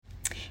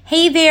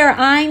Hey there,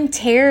 I'm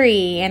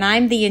Terry, and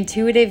I'm the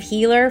intuitive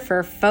healer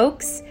for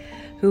folks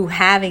who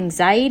have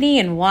anxiety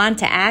and want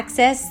to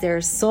access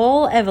their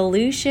soul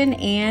evolution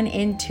and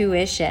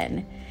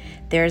intuition.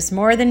 There's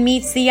more than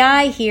meets the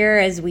eye here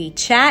as we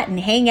chat and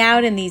hang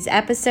out in these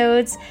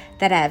episodes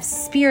that have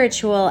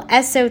spiritual,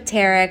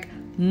 esoteric,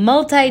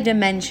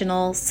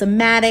 multidimensional,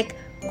 somatic,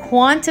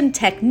 quantum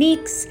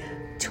techniques,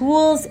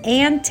 tools,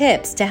 and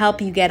tips to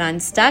help you get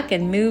unstuck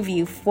and move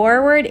you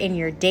forward in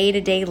your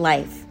day-to-day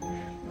life.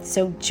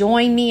 So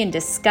join me in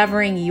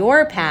discovering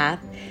your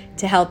path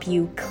to help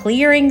you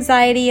clear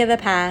anxiety of the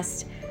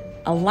past,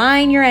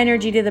 align your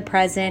energy to the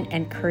present,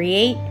 and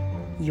create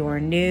your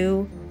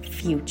new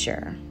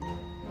future.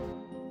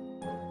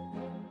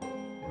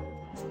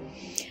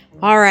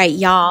 All right,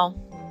 y'all.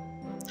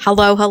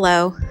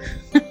 Hello.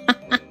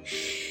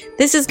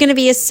 This is going to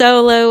be a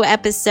solo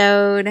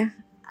episode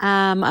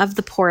of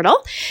The Portal.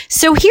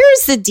 So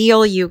here's the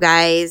deal, you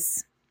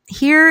guys.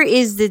 Here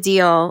is the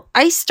deal.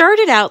 I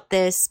started out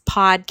this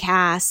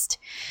podcast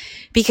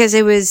because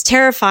I was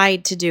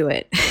terrified to do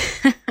it.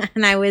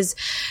 And I was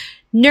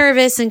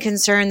nervous and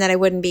concerned that I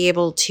wouldn't be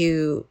able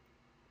to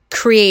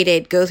create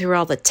it, go through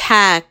all the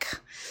tech,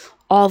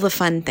 all the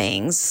fun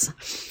things.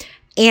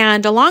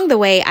 And along the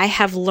way, I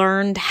have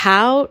learned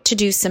how to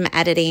do some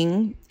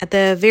editing. At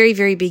the very,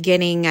 very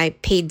beginning, I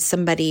paid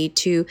somebody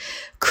to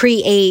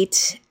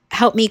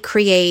help me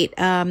create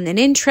an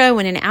intro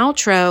and an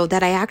outro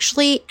that I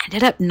actually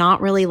ended up not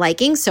really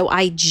liking. So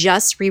I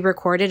just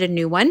re-recorded a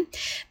new one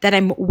that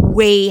I'm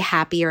way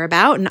happier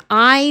about. And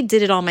I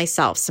did it all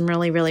myself. So I'm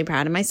really, really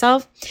proud of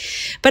myself.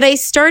 But I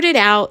started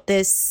out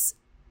this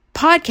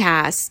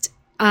podcast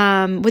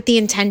with the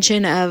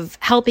intention of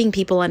helping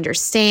people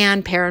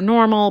understand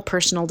paranormal,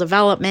 personal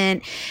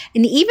development,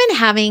 and even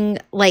having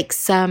like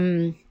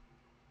some,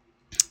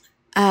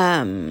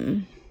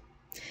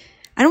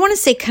 I don't want to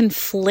say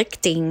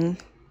conflicting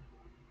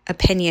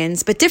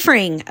opinions, but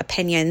differing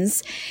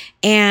opinions.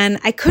 And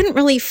I couldn't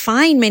really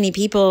find many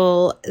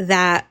people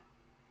that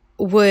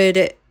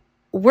would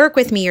work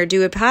with me or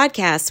do a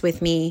podcast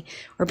with me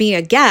or be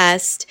a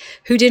guest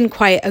who didn't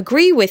quite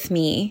agree with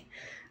me,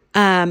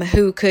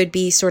 who could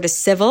be sort of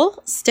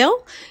civil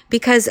still,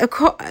 because,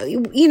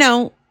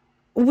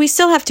 we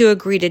still have to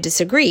agree to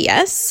disagree,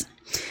 yes?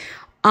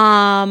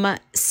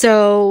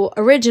 So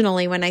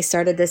originally when I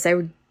started this, I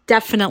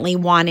definitely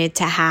wanted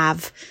to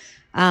have,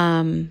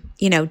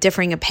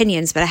 differing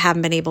opinions, but I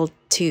haven't been able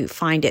to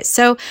find it.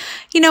 So,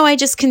 I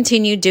just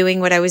continued doing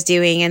what I was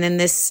doing. And then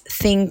this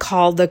thing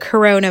called the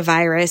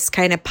coronavirus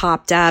kind of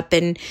popped up.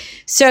 And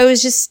so I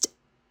was just,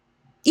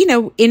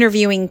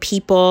 interviewing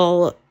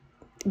people,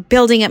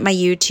 building up my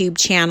YouTube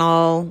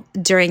channel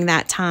during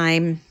that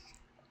time.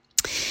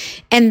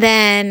 And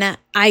then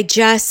I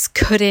just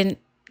couldn't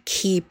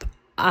keep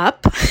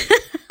up.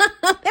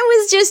 There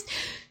was just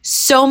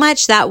so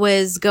much that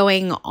was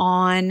going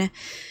on,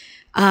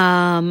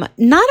 not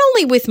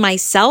only with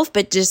myself,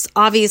 but just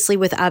obviously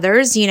with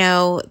others.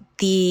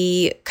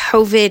 The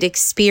COVID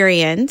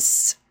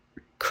experience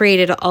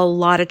created a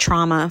lot of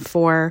trauma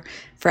for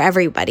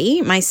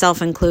everybody,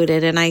 myself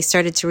included. And I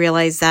started to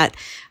realize that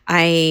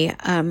I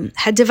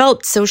had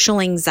developed social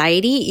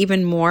anxiety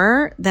even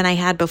more than I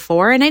had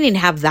before. And I didn't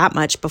have that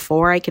much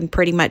before. I can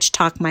pretty much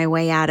talk my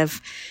way out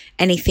of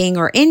anything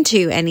or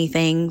into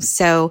anything.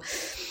 So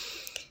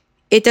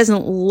it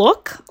doesn't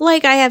look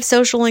like I have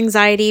social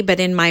anxiety, but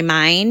in my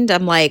mind,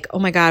 I'm like, oh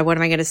my God, what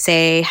am I going to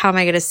say? How am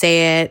I going to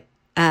say it?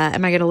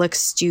 Am I going to look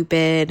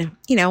stupid?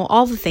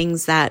 All the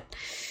things that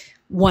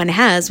one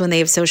has when they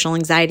have social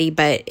anxiety,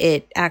 but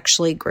it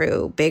actually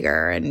grew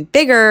bigger and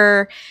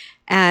bigger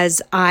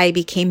as I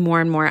became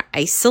more and more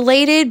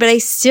isolated, but I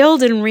still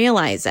didn't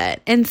realize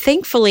it. And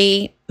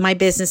thankfully, my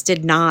business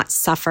did not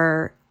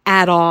suffer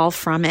at all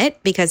from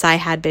it because I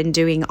had been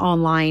doing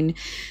online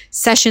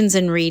sessions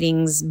and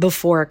readings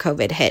before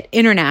COVID hit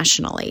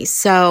internationally.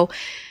 So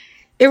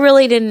it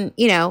really didn't,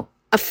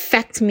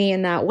 affect me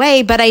in that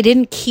way, but I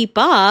didn't keep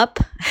up.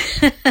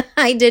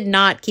 I did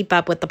not keep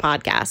up with the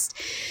podcast.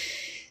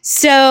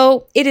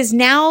 So it is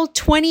now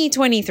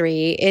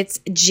 2023. It's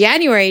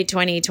January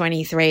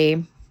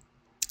 2023.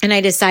 And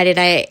I decided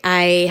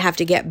I have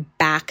to get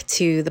back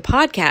to the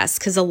podcast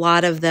because a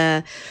lot of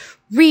the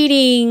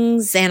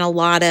readings and a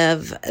lot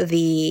of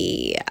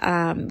the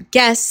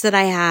guests that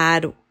I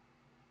had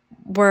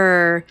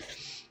were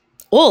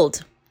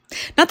old.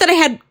 Not that I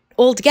had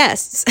old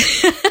guests,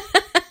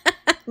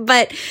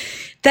 but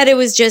that it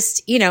was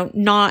just,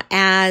 not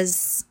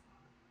as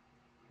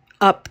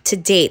up to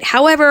date.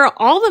 However,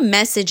 all the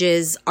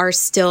messages are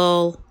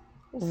still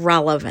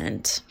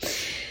relevant.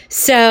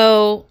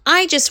 So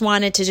I just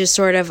wanted to just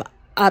sort of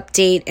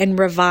update and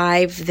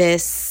revive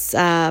this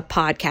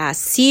podcast,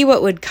 see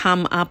what would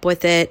come up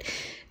with it,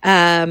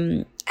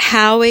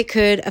 how it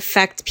could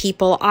affect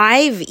people.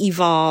 I've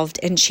evolved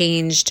and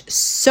changed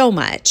so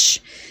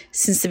much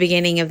since the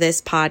beginning of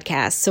this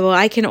podcast. So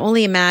I can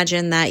only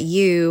imagine that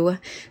you,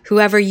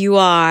 whoever you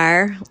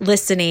are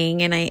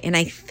listening, and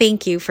I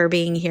thank you for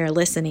being here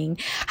listening,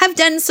 have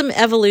done some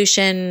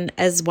evolution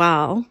as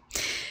well.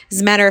 As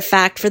a matter of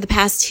fact, for the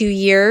past 2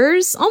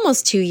 years,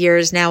 almost 2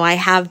 years now, I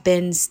have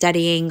been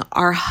studying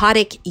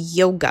Arhatic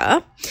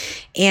yoga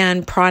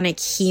and pranic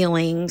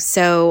healing.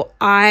 So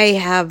I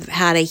have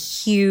had a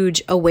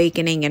huge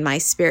awakening in my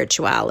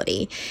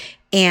spirituality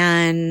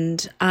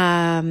and,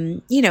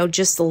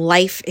 just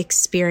life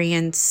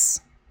experience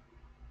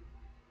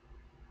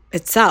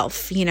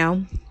itself,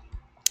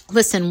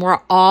 Listen,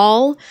 we're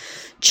all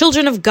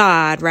children of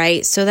God,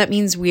 right? So that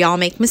means we all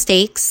make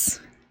mistakes.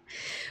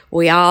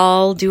 We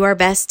all do our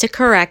best to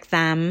correct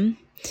them.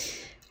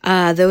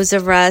 Those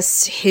of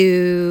us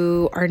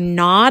who are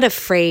not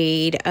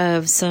afraid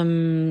of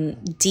some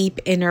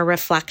deep inner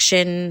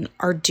reflection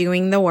are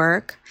doing the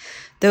work.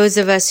 Those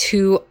of us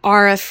who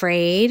are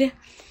afraid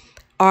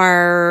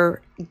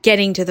are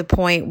getting to the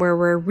point where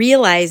we're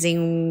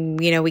realizing,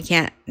 we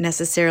can't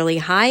necessarily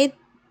hide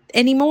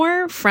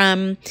anymore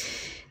from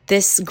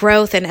this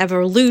growth and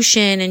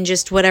evolution and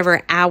just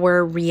whatever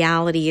our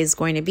reality is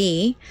going to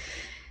be.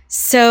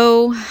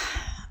 So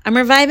I'm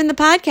reviving the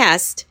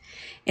podcast,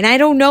 and I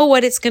don't know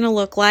what it's going to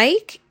look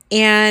like,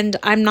 and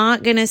I'm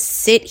not going to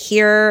sit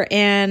here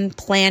and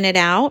plan it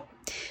out,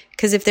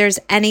 because if there's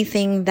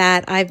anything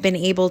that I've been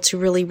able to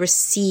really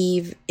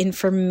receive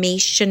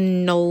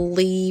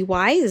informationally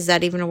wise, is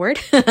that even a word?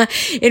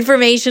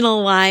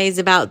 Informational wise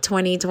about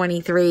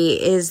 2023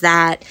 is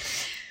that,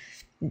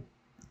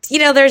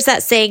 there's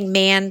that saying,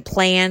 man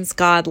plans,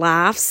 God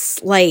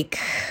laughs. Like,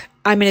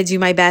 I'm going to do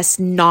my best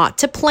not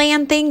to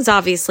plan things.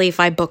 Obviously, if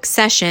I book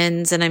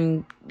sessions and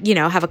I'm,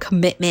 have a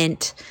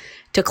commitment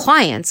to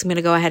clients, I'm going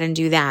to go ahead and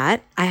do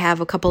that. I have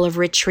a couple of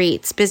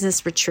retreats,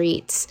 business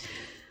retreats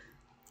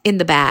in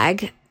the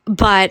bag,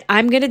 but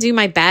I'm going to do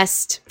my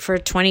best for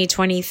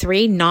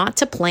 2023 not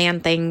to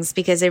plan things,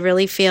 because I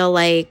really feel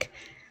like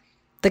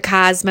the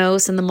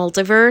cosmos and the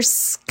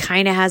multiverse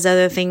kind of has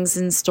other things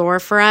in store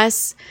for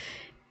us.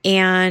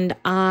 And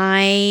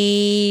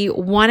I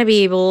want to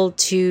be able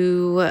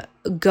to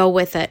go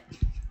with it.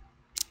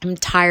 I'm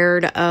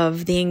tired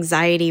of the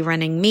anxiety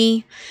running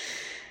me.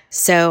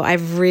 So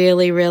I've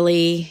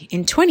really,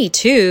 in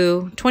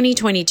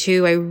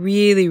 2022, I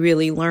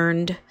really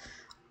learned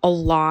a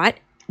lot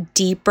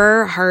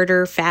deeper,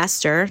 harder,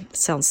 faster.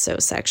 Sounds so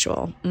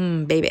sexual.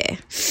 Baby.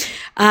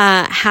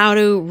 How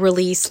to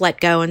release, let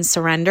go, and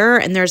surrender.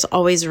 And there's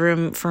always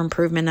room for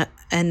improvement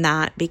in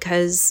that,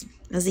 because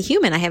as a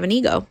human, I have an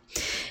ego,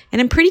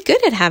 and I'm pretty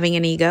good at having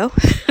an ego.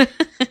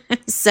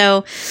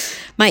 So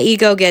my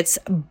ego gets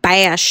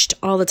bashed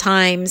all the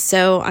time.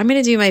 So I'm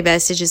going to do my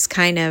best to just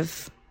kind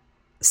of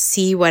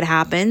see what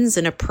happens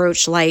and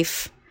approach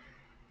life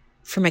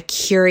from a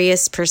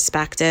curious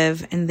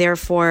perspective, and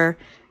therefore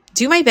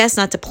do my best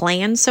not to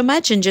plan so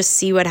much and just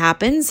see what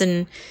happens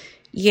and,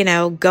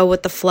 go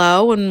with the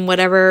flow, and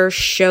whatever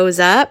shows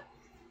up,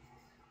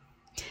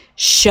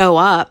 show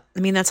up. I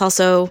mean, that's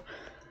also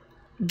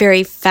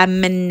very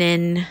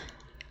feminine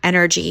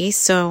energy.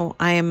 So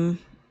I am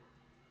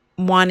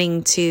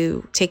wanting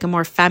to take a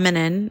more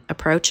feminine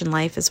approach in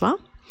life as well.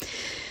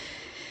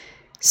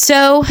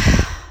 So,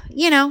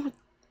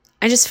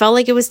 I just felt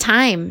like it was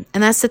time.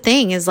 And that's the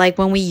thing, is like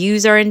when we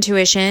use our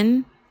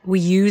intuition, we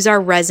use our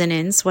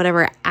resonance,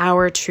 whatever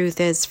our truth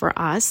is for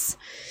us,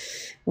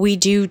 we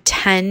do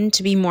tend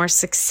to be more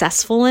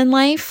successful in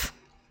life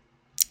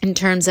in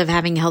terms of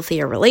having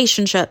healthier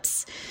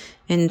relationships,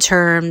 in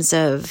terms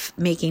of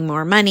making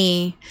more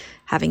money,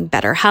 having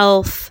better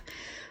health.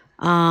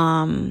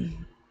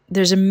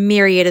 There's a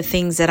myriad of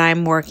things that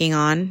I'm working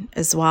on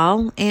as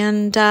well.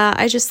 And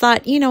I just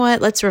thought, you know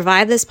what, let's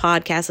revive this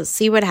podcast. Let's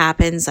see what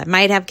happens. I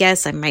might have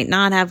guests. I might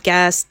not have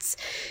guests.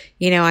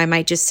 I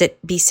might just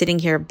be sitting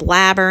here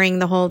blabbering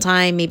the whole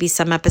time. Maybe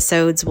some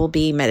episodes will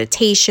be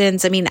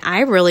meditations. I mean, I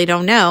really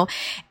don't know.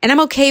 And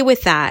I'm okay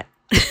with that.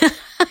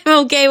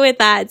 I'm okay with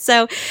that.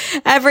 So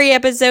every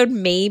episode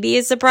may be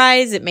a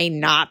surprise. It may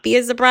not be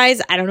a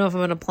surprise. I don't know if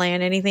I'm going to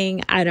plan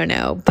anything. I don't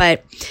know.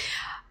 But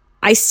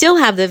I still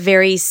have the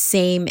very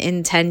same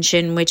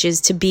intention, which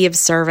is to be of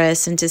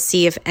service and to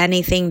see if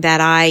anything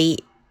that I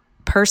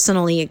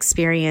personally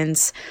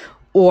experience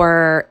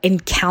or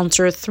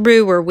encounter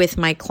through or with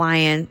my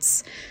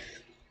clients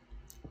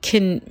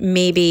can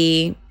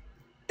maybe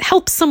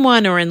help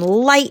someone or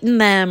enlighten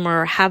them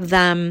or have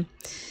them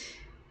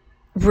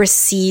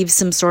receive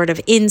some sort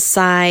of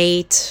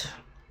insight,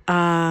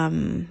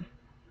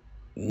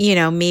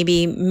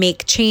 maybe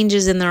make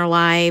changes in their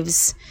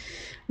lives.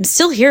 I'm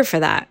still here for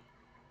that.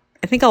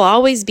 I think I'll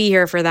always be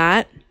here for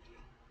that.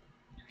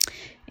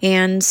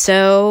 And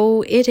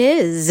so it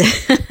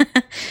is.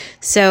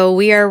 So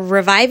we are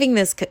reviving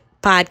this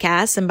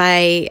podcast.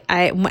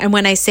 And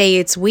when I say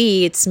it's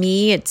we, it's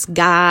me, it's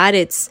God,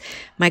 it's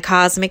my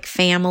cosmic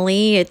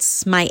family,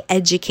 it's my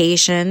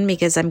education,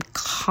 because I'm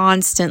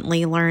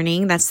constantly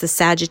learning. That's the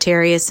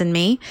Sagittarius in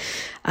me.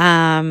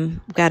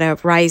 Got a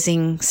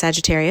rising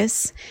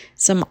Sagittarius.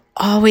 So I'm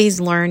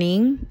always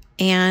learning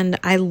and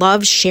I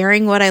love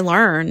sharing what I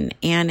learn.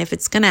 And if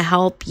it's going to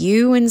help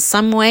you in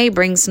some way,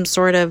 bring some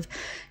sort of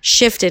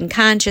shift in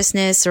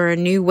consciousness or a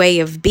new way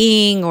of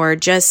being, or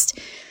just,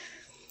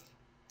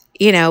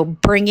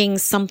 bringing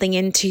something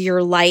into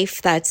your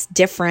life that's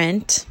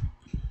different,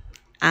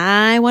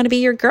 I want to be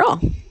your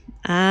girl.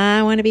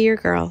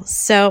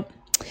 So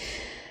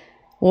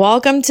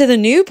welcome to the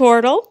new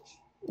portal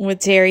with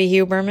Terry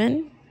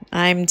Huberman.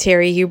 I'm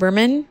Terry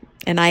Huberman,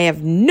 and I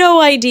have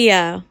no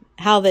idea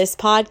how this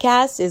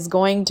podcast is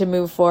going to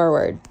move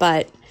forward,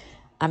 but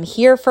I'm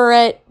here for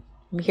it.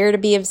 I'm here to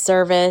be of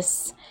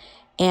service.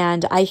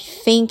 And I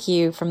thank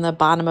you from the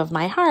bottom of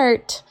my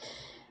heart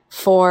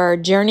for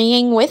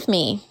journeying with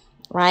me,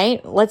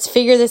 right? Let's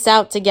figure this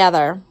out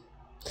together.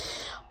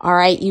 All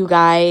right, you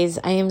guys,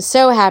 I am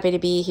so happy to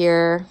be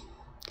here.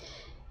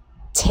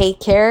 Take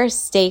care,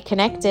 stay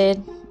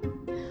connected.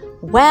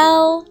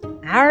 Well,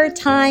 our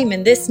time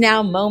in this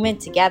now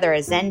moment together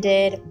has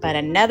ended, but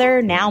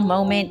another now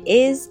moment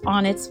is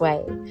on its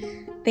way.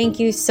 Thank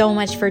you so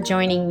much for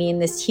joining me in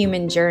this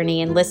human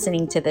journey and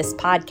listening to this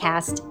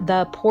podcast,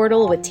 The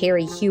Portal with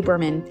Terry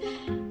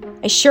Huberman.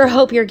 I sure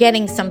hope you're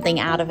getting something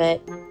out of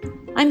it.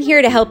 I'm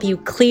here to help you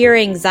clear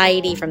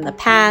anxiety from the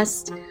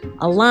past,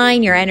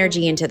 align your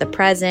energy into the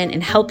present,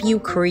 and help you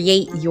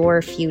create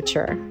your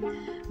future.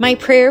 My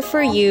prayer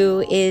for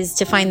you is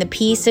to find the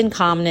peace and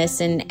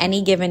calmness in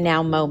any given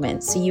now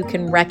moment so you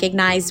can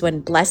recognize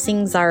when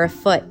blessings are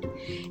afoot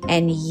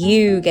and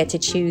you get to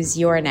choose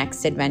your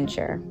next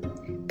adventure.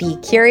 Be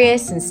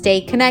curious and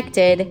stay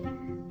connected.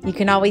 You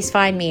can always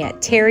find me at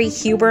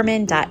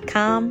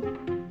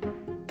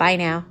terryhuberman.com. Bye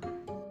now.